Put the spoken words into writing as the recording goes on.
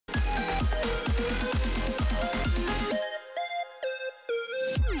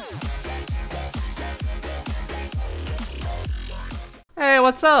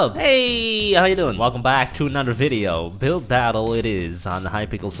what's up? Hey, how you doing? Welcome back to another video. Build battle it is on the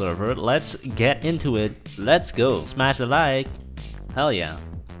Hypixel server. Let's get into it. Let's go. Smash the like. Hell yeah.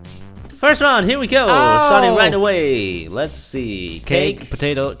 First round, here we go. Oh. Starting right away. Let's see. Cake,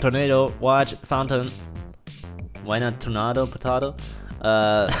 potato, tornado, watch, fountain. Why not tornado, potato?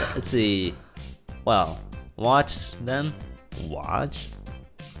 Let's see. Well, watch then. Watch?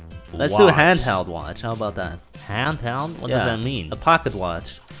 Let's do a handheld watch. How about that? Handheld? What does that mean? A pocket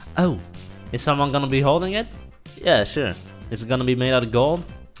watch. Oh, is someone gonna be holding it? Yeah, sure. Is it gonna be made out of gold?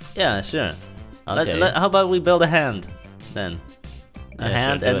 Yeah, sure. Okay. How about we build a hand then? A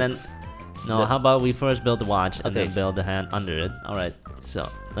hand sure, and do it. then... No, how about we first build the watch and then build the hand under it? Alright. So,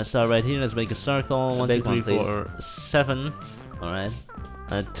 let's start right here. Let's make a circle. 1, 2, 3, 4, 7. Alright.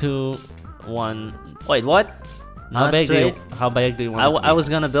 2, 1. Wait, what? How big do you want it to be? I was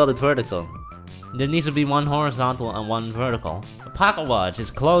gonna build it vertical. There needs to be one horizontal and one vertical. A pocket watch is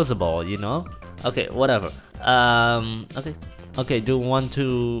closable, you know? Okay, whatever. Okay. Okay, do 1,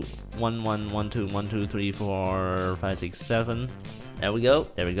 2, 1, 1, 1, 2, 1, 2, 3, 4, 5, 6, 7. There we go.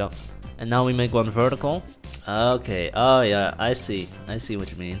 There we go. And now we make one vertical. Okay. Oh yeah, I see. I see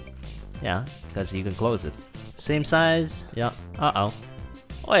what you mean. Yeah, because you can close it. Same size? Yeah. Uh-oh.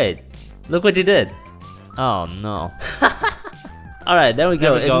 Wait. Look what you did. Oh, no. Alright, there we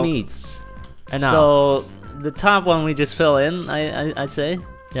go. There we go. It meets. And now. So, the top one we just fill in, I'd say.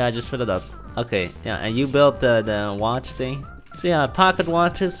 Yeah, I just fill it up. Okay, yeah, and you built the watch thing. So yeah, pocket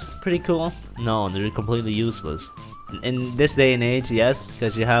watches, pretty cool. No, they're completely useless. In this day and age, yes,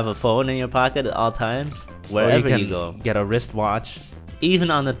 because you have a phone in your pocket at all times, wherever you go. Get a wristwatch. Even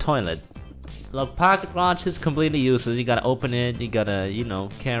on the toilet. Look, pocket watch is completely useless. You gotta open it, you gotta, you know,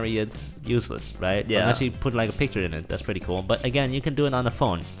 carry it. Useless, right? Yeah. Unless you put like a picture in it, that's pretty cool. But again, you can do it on the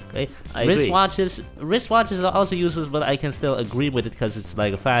phone. Okay. I agree. Wristwatches are also useless, but I can still agree with it because it's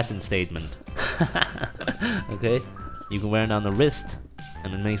like a fashion statement. Okay. You can wear it on the wrist,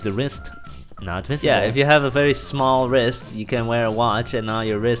 and it makes the wrist not visible. Yeah, if you have a very small wrist, you can wear a watch, and now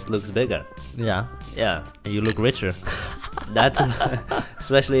your wrist looks bigger. Yeah. Yeah. And you look richer. That's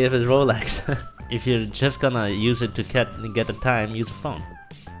especially if it's Rolex. If you're just gonna use it to get the time, use a phone.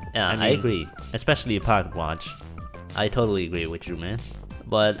 Yeah, I mean, I agree. Especially a pocket watch. I totally agree with you, man.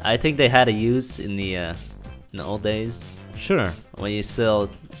 But I think they had a use in the old days Sure. when you still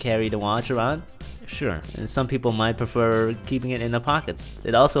carry the watch around. Sure. And some people might prefer keeping it in the pockets.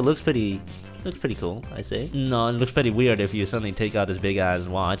 It also looks pretty cool, I say. No, it looks pretty weird if you suddenly take out this big ass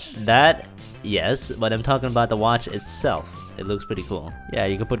watch. That, yes, but I'm talking about the watch itself. It looks pretty cool. Yeah,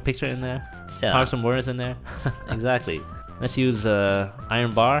 you can put a picture in there. Yeah. Carve some words in there. Exactly. Let's use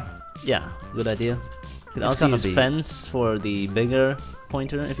iron bar. Yeah, good idea. You can It's also gonna use be- fence for the bigger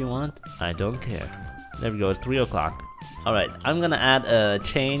pointer if you want. I don't care. There we go, it's 3 o'clock. Alright, I'm gonna add a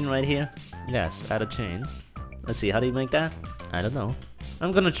chain right here. Yes, add a chain. Let's see, how do you make that? I don't know.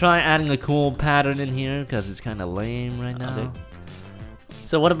 I'm gonna try adding a cool pattern in here because it's kind of lame right now. Okay.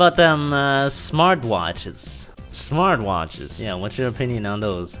 So what about them smart watches? Smartwatches. Yeah, what's your opinion on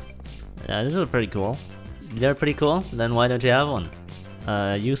those? Yeah, this is pretty cool. They're pretty cool? Then why don't you have one?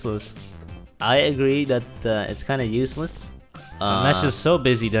 Useless. I agree that it's kind of useless. Unless you're so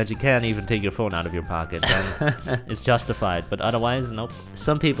busy that you can't even take your phone out of your pocket, then it's justified. But otherwise, nope.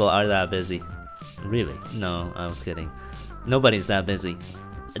 Some people are that busy. Really? No, I was kidding. Nobody's that busy.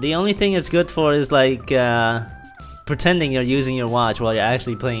 The only thing it's good for is like pretending you're using your watch while you're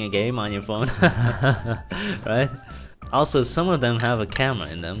actually playing a game on your phone. Right? Also, some of them have a camera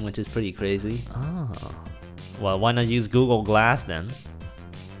in them, which is pretty crazy. Oh. Well, why not use Google Glass then?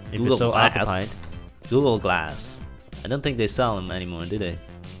 If Google you're so Glass? occupied. Google Glass. I don't think they sell them anymore, do they?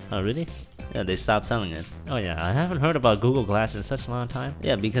 Oh, really? Yeah, they stopped selling it. Oh yeah, I haven't heard about Google Glass in such a long time.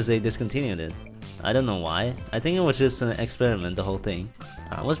 Yeah, because they discontinued it. I don't know why. I think it was just an experiment, the whole thing.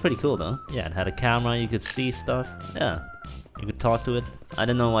 It was pretty cool though. Yeah, it had a camera, you could see stuff, Yeah. you could talk to it. I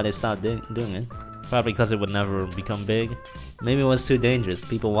don't know why they stopped doing it. Probably because it would never become big. Maybe it was too dangerous.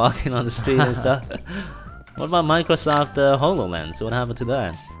 People walking on the street and stuff. What about Microsoft HoloLens? What happened to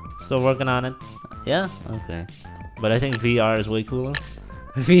that? Still working on it. Yeah? Okay. But I think VR is way cooler.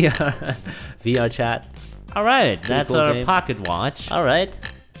 VR. VR chat. Alright, that's cool our game. pocket watch. Alright.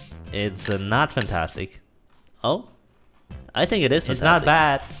 It's not fantastic. Oh? I think it is fantastic. It's not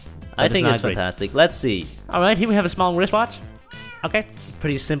bad. I but think not it's great. fantastic. Let's see. Alright, here we have a small wristwatch. Okay.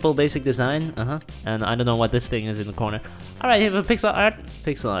 Pretty simple, basic design. And I don't know what this thing is in the corner. Alright, here we have a pixel art,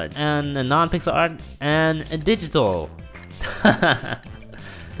 Pixel art. and a non-pixel art, and a digital.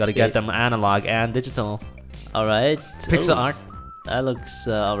 Gotta get them analog and digital. Alright. Pixel Ooh, art. That looks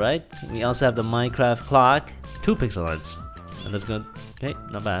alright. We also have the Minecraft clock. 2 pixel arts. And that's good. Okay,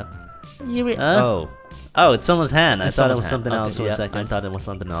 not bad. Oh. Oh, it's someone's hand. I It's thought it someone's was hand. something else Okay, for yeah, a second. I thought it was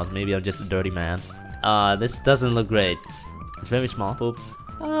something else. Maybe I'm just a dirty man. This doesn't look great. It's very small. Boop.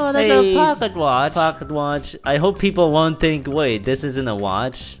 Oh, that's Hey, a pocket watch. Pocket watch. I hope people won't think, wait, this isn't a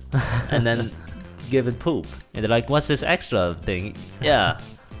watch, and then give it poop. And they're like, what's this extra thing? Yeah.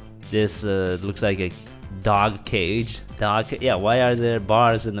 This looks like a dog cage. Dog. Yeah. Why are there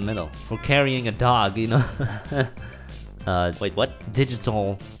bars in the middle? For carrying a dog, you know. Wait, what?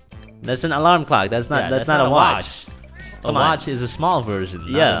 Digital. That's an alarm clock. That's not. Yeah, that's not a watch. A Come on. watch is a small version.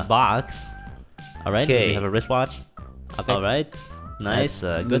 Yeah. Not a box. All right. Okay. We have a wristwatch. Okay. All right. Nice.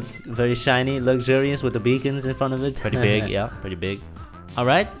 That's, good. Very shiny, luxurious with the beacons in front of it. Pretty big. Yeah. Pretty big. All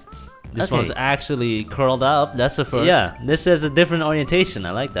right. This Okay. one's actually curled up. That's the first. Yeah. This has a different orientation.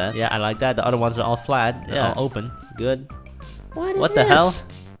 I like that. Yeah, I like that. The other ones are all flat. They're Yeah. all open. Good. What the hell?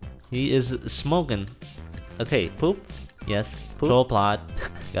 He is smoking. Okay. Poop. Yes. Poop. Troll plot.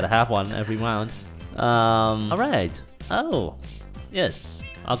 Gotta have one every round. All right. Oh. Yes.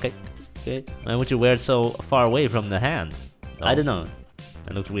 Okay. Okay. Why would you wear it so far away from the hand? I don't know.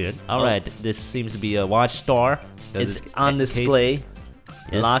 That looks weird. All right. This seems to be a watch store. It's on display,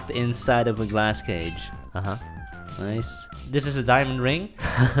 Yes. locked inside of a glass cage. Uh-huh. Nice. This is a diamond ring.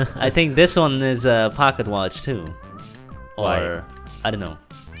 I think this one is a pocket watch too. Or Why? I don't know.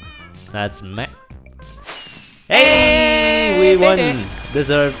 That's me. Hey, we won.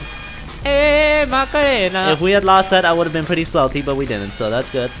 Deserved. Hey, Macarena. If we had lost that, I would have been pretty salty, but we didn't, so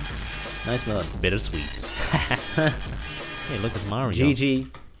that's good. Nice mode. Bittersweet. Hey, look at Mario.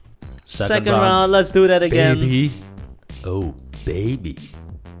 GG. Second round, let's do that again. Baby. Oh, baby.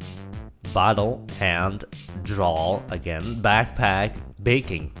 Bottle, hand, draw again, backpack,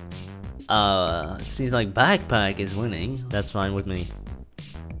 baking. It seems like backpack is winning. That's fine with me.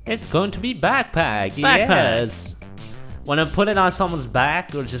 It's going to be backpack. Backpack. Yes. Want to put it on someone's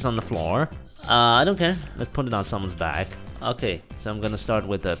back or just on the floor? I don't care. Let's put it on someone's back. Okay. So I'm gonna start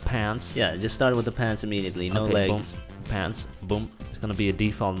with the pants. Yeah, just start with the pants immediately. No Okay, legs. Boom. Pants. Boom. It's gonna be a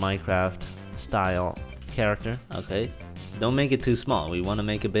default Minecraft style character. Okay. Don't make it too small. We want to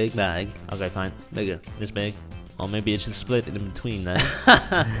make a big bag. Okay, fine. Bigger. This big. Or maybe it should split in between then.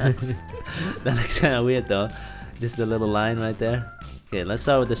 That looks kind of weird though. Just a little line right there. Okay, let's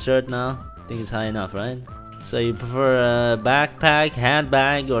start with the shirt now. I think it's high enough, right? So you prefer a backpack,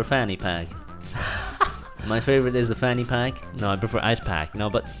 handbag, or fanny pack? My favorite is the fanny pack. No, I prefer ice pack. No,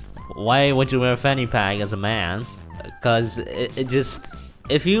 but why would you wear a fanny pack as a man? Cause it just,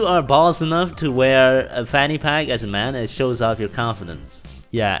 if you are balls enough to wear a fanny pack as a man, it shows off your confidence.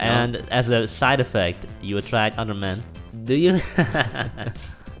 Yeah, No. and as a side effect, you attract other men. Do you?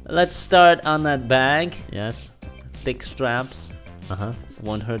 Let's start on that bag. Yes. Thick straps Uh-huh.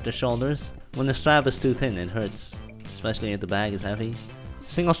 won't hurt the shoulders. When the strap is too thin, it hurts, especially if the bag is heavy.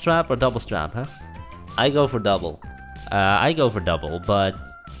 Single strap or double strap, huh? I go for double. I go for double, but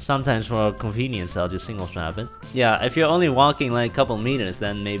sometimes for convenience, I'll just single strap it. Yeah, if you're only walking like a couple meters,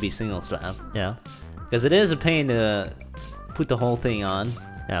 then maybe single strap. Yeah. Because it is a pain to put the whole thing on.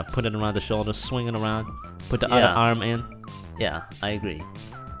 Yeah, put it around the shoulder, swing it around, put the Yeah. other arm in. Yeah, I agree.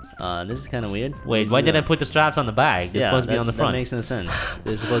 This is kind of weird. Wait, why did I put the straps on the bag? They're supposed to be on the front. That makes no sense.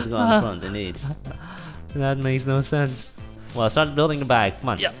 They're supposed to go on the front, indeed. That makes no sense. Well, start building the bag. Come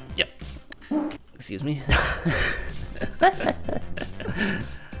on. Yep, yep. Excuse me.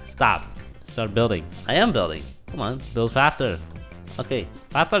 Stop. Start building. I am building. Come on. Build faster. Okay.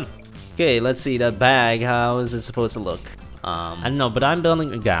 Faster. Okay, let's see that bag. How is it supposed to look? I don't know, but I'm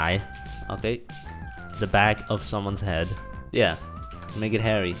building a guy. Okay. The back of someone's head. Yeah. Make it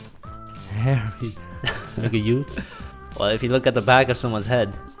hairy. Harry. Look at you. Well, if you look at the back of someone's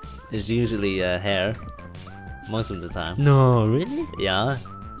head, there's usually hair. Most of the time. No, really? Yeah.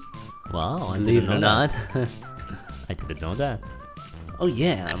 Wow, I Believe didn't it or know not. that. I didn't know that. Oh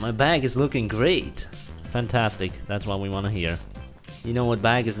yeah, my bag is looking great. Fantastic. That's what we want to hear. You know what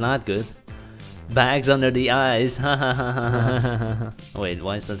bag is not good? Bags under the eyes. Wait,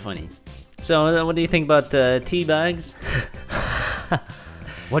 why is that funny? So, what do you think about tea bags?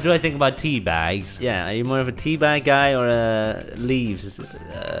 What do I think about tea bags? Yeah, are you more of a tea bag guy or a leaves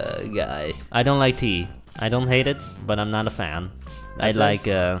guy? I don't like tea. I don't hate it, but I'm not a fan. That's I like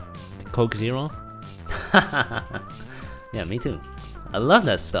Coke Zero. Yeah, me too. I love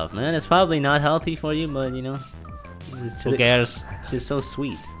that stuff, man. It's probably not healthy for you, but you know, Who cares? it's just so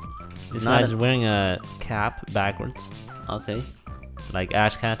sweet. This not guy's wearing a cap backwards, Okay. like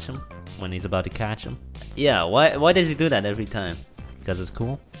Ash Ketchum when he's about to catch him, Yeah, why does he do that every time? because it's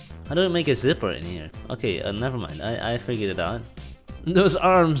cool. How do we make a zipper in here? Okay, never mind. I figured it out. Those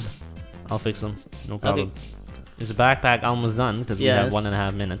arms. I'll fix them. No problem. Is the backpack almost done? Because we have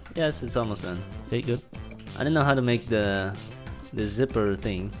 1.5 minutes. Yes, it's almost done. Okay, good. I didn't know how to make the zipper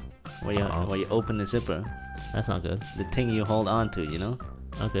thing, where you open the zipper. That's not good. The thing you hold on to, you know?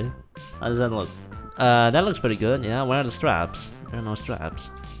 Okay. How does that look? That looks pretty good. Yeah, where are the straps? There are no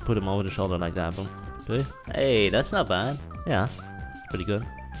straps. Put them over the shoulder like that. Boom. Okay. Hey, that's not bad. Yeah, pretty good.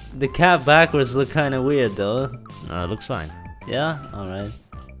 The cap backwards look kind of weird though. It looks fine. Yeah? Alright.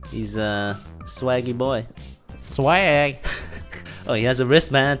 He's a swaggy boy. Swag. Oh, he has a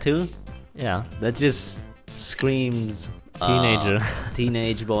wristband too? Yeah. That just screams Teenager.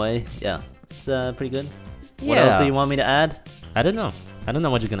 Teenage boy. Yeah. It's pretty good. Yeah. What else do you want me to add? I don't know. I don't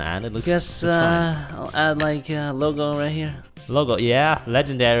know what you're gonna add. It looks. Guess looks fine. I'll add like a logo right here. Logo. Yeah,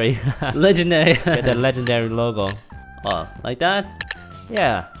 legendary. Legendary. Get that legendary logo. Oh, like that?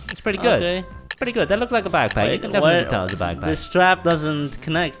 Yeah, it's pretty good. Okay. Pretty good. That looks like a backpack. You Wait, can definitely where- tell it's a backpack. The strap doesn't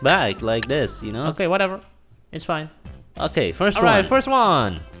connect back like this, you know? Okay, whatever. It's fine. Okay, first All one. right, first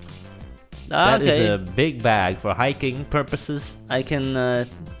one. That is Okay. a big bag for hiking purposes. I can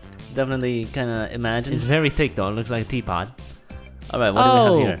definitely kind of imagine. It's very thick though. It looks like a teapot. Alright, what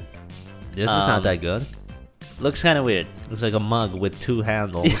do we have here? This is not that good. Looks kind of weird. Looks like a mug with 2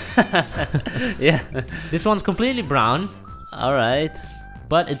 handles. Yeah. This one's completely brown, Alright.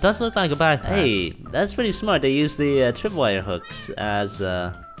 but it does look like a backpack. Hey, that's pretty smart. They use the tripwire hooks as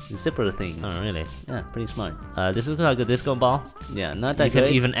zipper things. Oh, really? Yeah, pretty smart. This looks like a disco ball. Yeah, not You that can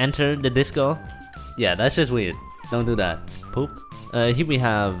good. even enter the disco. Yeah, that's just weird. Don't do that. Poop. Here we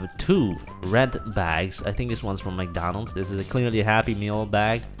have 2 red bags. I think this one's from McDonald's. This is clearly a Happy Meal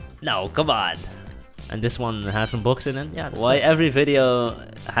bag. No, come on. And this one has some books in it. Yeah. that's Why good. every video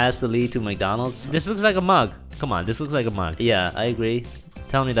has to lead to McDonald's? This looks like a mug. Come on, this looks like a mug. Yeah, I agree.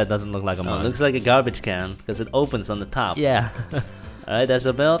 Tell me that doesn't look like a No, mug. it looks like a garbage can because it opens on the top. Yeah. Alright, that's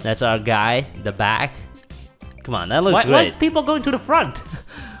a belt. That's our guy, the back. Come on, that looks Why great. are people going to the front?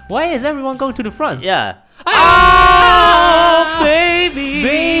 Why is everyone going to the front? Yeah. Oh, baby!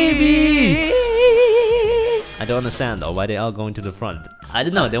 Baby! I don't understand though, why they all going to the front. I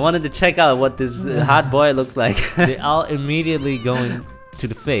don't know. They wanted to check out what this hot boy looked like. They all immediately going to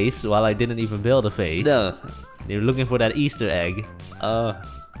the face while I didn't even build a face. No. They're looking for that Easter egg. Oh.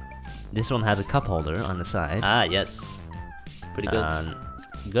 This one has a cup holder on the side. Ah, yes. Pretty good.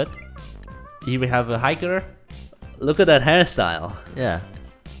 Good. Here we have a hiker. Look at that hairstyle. Yeah.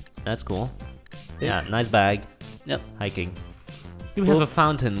 That's cool. Yeah, nice bag. Yep. Hiking. Here we have a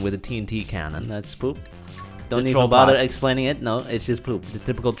fountain with a TNT cannon. That's poop. Don't The troll even bother plot. explaining it. No, it's just poop. The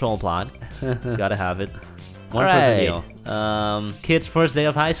typical troll plot. Gotta have it. One Alright. for video. Kid's first day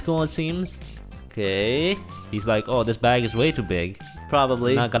of high school, it seems. Okay. He's like, oh, this bag is way too big.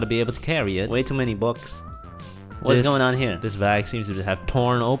 Probably. Not gonna be able to carry it. Way too many books. What's This- going on here? This bag seems to have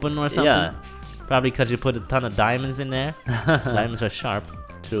torn open or something. Yeah. Probably because you put a ton of diamonds in there. Diamonds are sharp.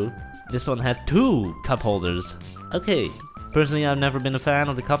 True. This one has 2 cup holders. Okay. Personally, I've never been a fan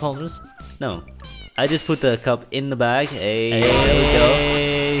of the cup holders. No. I just put the cup in the bag. Hey,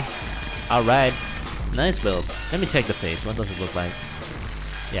 there we go. Alright. go. Nice build. Let me check the face. What does it look like?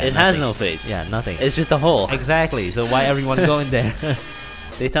 Yeah, It has nothing. no face. Yeah, nothing. It's just a hole. Exactly. So why everyone going there?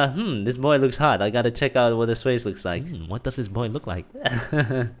 They thought, this boy looks hot. I gotta check out what his face looks like. What does this boy look like?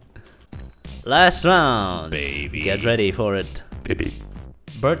 Last round. Baby. Get ready for it. Baby.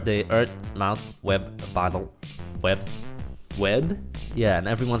 Birthday, Earth, Mouse, Web, Bottle, Web. Web? Yeah, and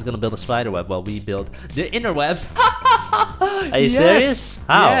everyone's gonna build a spider web while we build the interwebs. Are you serious?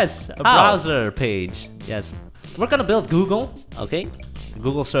 How? Yes, a How? browser page. Yes. We're gonna build Google. Okay.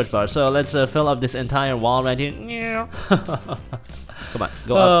 Google search bar. So let's fill up this entire wall right here. Come on,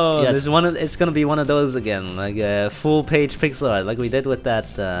 go Oh, up. Yes. this is it's gonna be one of those again, like a full page pixel art, like we did with that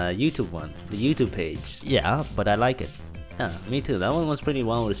YouTube one, the YouTube page. Yeah, but I like it. Yeah, me too. That one was pretty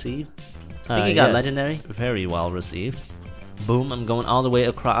well received. I think it got yes. legendary. Very well received. Boom, I'm going all the way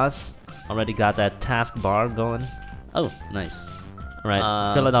across. Already got that task bar going. Oh, nice.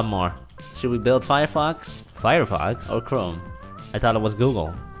 Alright, fill it up more. Should we build Firefox Firefox? or Chrome? I thought it was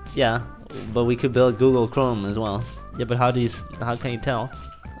Google. Yeah, but we could build Google Chrome as well. Yeah, but how can you tell?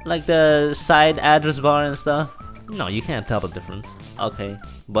 Like the side address bar and stuff. No, you can't tell the difference. Okay,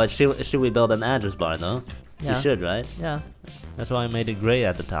 but should we build an address bar though? Yeah. We should, right? Yeah, that's why I made it gray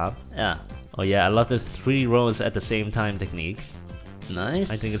at the top. Yeah. Oh yeah, I love this 3 rows at the same time technique.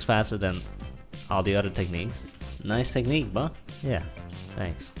 Nice. I think it's faster than all the other techniques. Nice technique, bro. Yeah,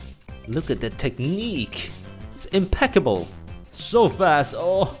 thanks. Look at the technique. It's impeccable. So fast,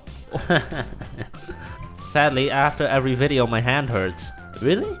 oh! Sadly, after every video, my hand hurts.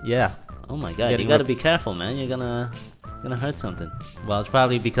 Really? Yeah. Oh my god, Getting you gotta be careful, man. You're gonna hurt something. Well, it's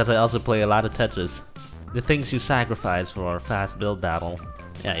probably because I also play a lot of Tetris. The things you sacrifice for a fast build battle.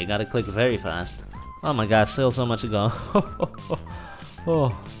 Yeah, you gotta click very fast. Oh my god, still so much to go.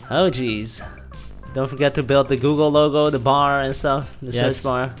 Oh jeez. Don't forget to build the Google logo, the bar and stuff, the search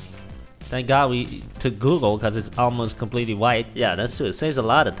bar. Thank god we took Google because it's almost completely white. Yeah, that's true. It saves a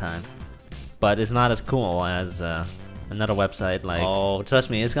lot of time. But it's not as cool as another website like... Oh, trust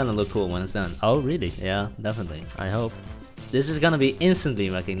me, it's gonna look cool when it's done. Oh, really? Yeah, definitely. I hope. This is gonna be instantly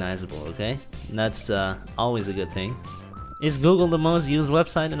recognizable, okay? That's always a good thing. Is Google the most used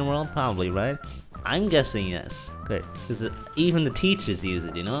website in the world? Probably, right? I'm guessing yes. Okay. Because even the teachers use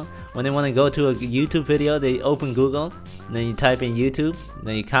it, you know? When they want to go to a YouTube video, they open Google, and then you type in YouTube,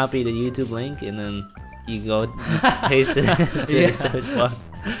 then you copy the YouTube link, and then you go paste it into the search bar.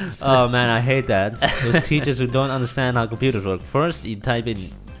 Oh man, I hate that. Those teachers who don't understand how computers work. First, you type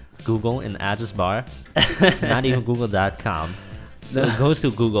in Google in the address bar, not even google.com. So it goes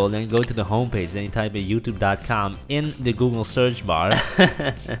to Google, then you go to the homepage, then you type in youtube.com in the Google search bar.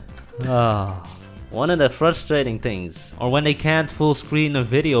 Oh. One of the frustrating things. Or when they can't full screen a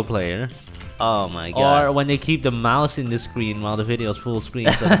video player. Oh my god. Or when they keep the mouse in the screen while the video is full screen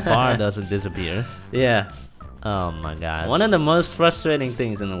so the bar doesn't disappear. Yeah. Oh my god. One of the most frustrating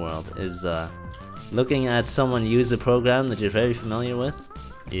things in the world is looking at someone use a program that you're very familiar with,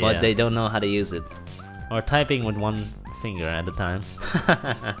 but they don't know how to use it. Or typing with one finger at a time.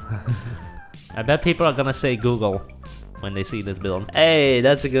 I bet people are gonna say Google when they see this build. Hey,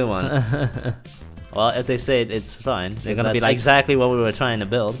 that's a good one. Well, if they say it, it's fine. They're gonna be like exactly what we were trying to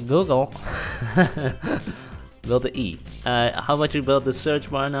build. Google. Build the E. How about you build the search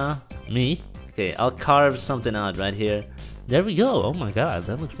bar now? Me? Okay, I'll carve something out right here. There we go. Oh my god,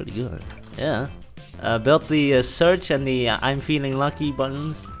 that looks pretty good. Yeah. Build the search and the I'm feeling lucky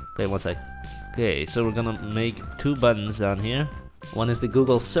buttons. Okay, one sec. Okay, so we're gonna make two buttons down here. One is the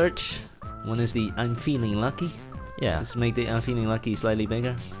Google search. One is the I'm feeling lucky. Yeah. Let's make the I'm feeling lucky slightly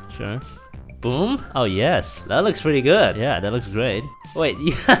bigger. Sure. Boom. Oh yes. That looks pretty good. Yeah, that looks great. Wait,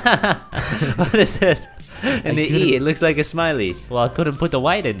 what is this? In the E, it looks like a smiley. Well, I couldn't put the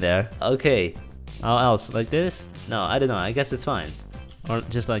white in there. Okay. How else? Like this? No, I don't know. I guess it's fine. Or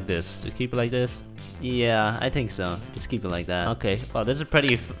just like this? Just keep it like this? Yeah, I think so. Just keep it like that. Okay. Well, this is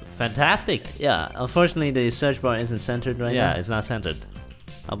pretty fantastic. Yeah, unfortunately the search bar isn't centered right now. Yeah, it's not centered.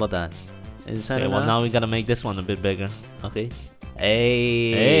 How about that? Is it centered Okay, well now we gotta make this one a bit bigger. Okay.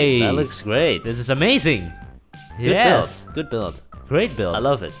 Hey, that looks great. This is amazing. Good Yes. build. Good build. Great build. I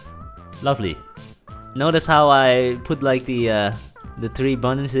love it. Lovely. Notice how I put like the three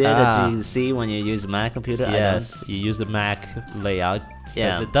buttons here that you see when you use a Mac computer? Yes, you use the Mac layout.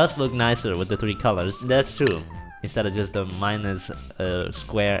 Yeah. It does look nicer with the three colors. That's true. Instead of just the minus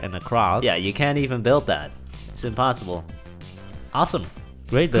square and a cross. Yeah, you can't even build that. It's impossible. Awesome.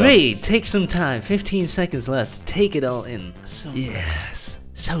 Great build. Great. Take some time. 15 seconds left. Take it all in. So Yes.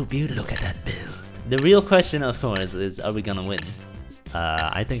 so beautiful. Look at that build. The real question, of course, is are we gonna win?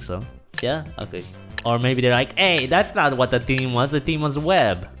 I think so. Yeah? Okay. Or maybe they're like, hey, that's not what the theme was. The theme was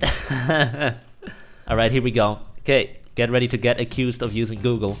web. Alright, here we go. Okay. Get ready to get accused of using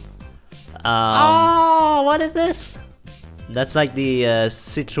Google. Oh, what is this? That's like the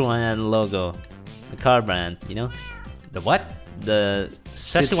Citroën logo. The car brand, you know? The what? The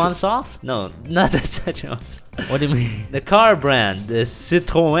Szechuan sauce? No, not the Szechuan sauce. What do you mean? The car brand, the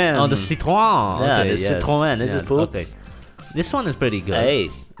Citroën. Oh, the Citroën. Yeah, Okay, the yes. Citroën. Is Yes, it poop? Okay. This one is pretty good. Hey,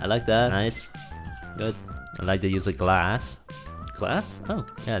 I like that. Nice. Good. I like they use a glass. Glass? Oh,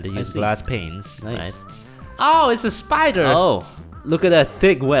 Yeah, they I use see. glass panes. Nice. Right? Oh, it's a spider. Oh, look at that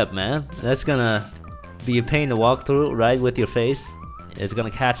thick web, man. That's gonna be a pain to walk through, right, with your face. It's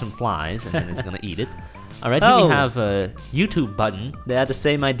gonna catch some flies and then it's gonna eat it. Alright, here Oh. we have a YouTube button. They had the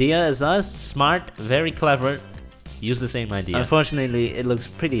same idea as us. Smart, very clever. Use the same idea. Unfortunately, it looks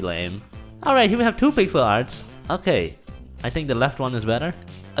pretty lame. Alright, here we have two pixel arts. Okay. I think the left one is better.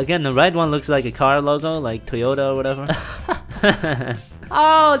 Again, the right one looks like a car logo, like Toyota or whatever.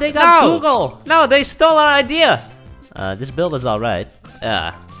 Oh, they got Google. No, they stole our idea. This build is alright,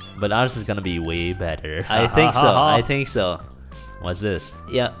 Yeah, but ours is gonna be way better. I think so. I think so. What's this?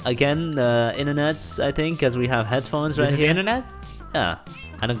 Yeah, again, internet's, I think, because we have headphones right This is here. internet? Yeah,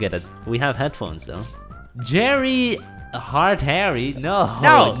 I don't get it. we have headphones though. Jerry Hard Harry? No.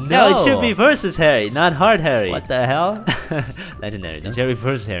 No, it should be versus Harry, not Hard Harry. What the hell? Legendary, no? Jerry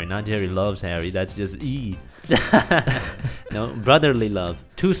versus Harry, not Jerry loves Harry. That's just E. No, brotherly love.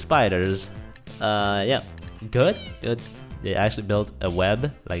 Two spiders. Yeah, Good. good. They actually built a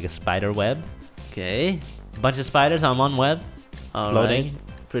web, like a spider web. Okay. Bunch of spiders on one web. All Floating.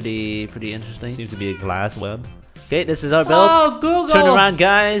 right. Pretty interesting. Seems to be a glass web. Okay, this is our build. Oh, Google! Turn around,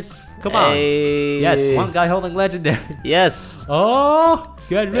 guys. Come on. Hey. Yes, one guy holding legendary. Yes. Oh,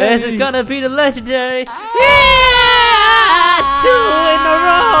 get ready. Is it gonna be the legendary? Yeah! 2 in a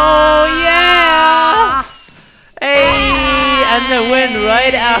row! Yeah! Hey! And the win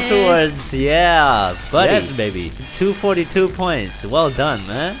right afterwards. Yeah, buddy. Yes, baby. 242 points. Well done,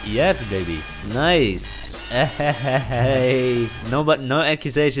 man. Yes, baby. Nice. Hey. No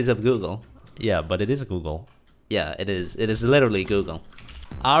accusations of Google. Yeah, but it is Google. Yeah, it is. It is literally Google.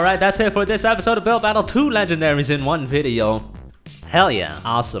 Alright, that's it for this episode of Build Battle. 2 legendaries in one video. Hell yeah.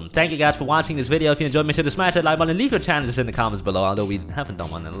 Awesome. Thank you guys for watching this video. If you enjoyed, make sure to smash that like button and leave your challenges in the comments below, although we haven't done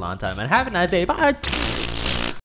one in a long time. And have a nice day. Bye.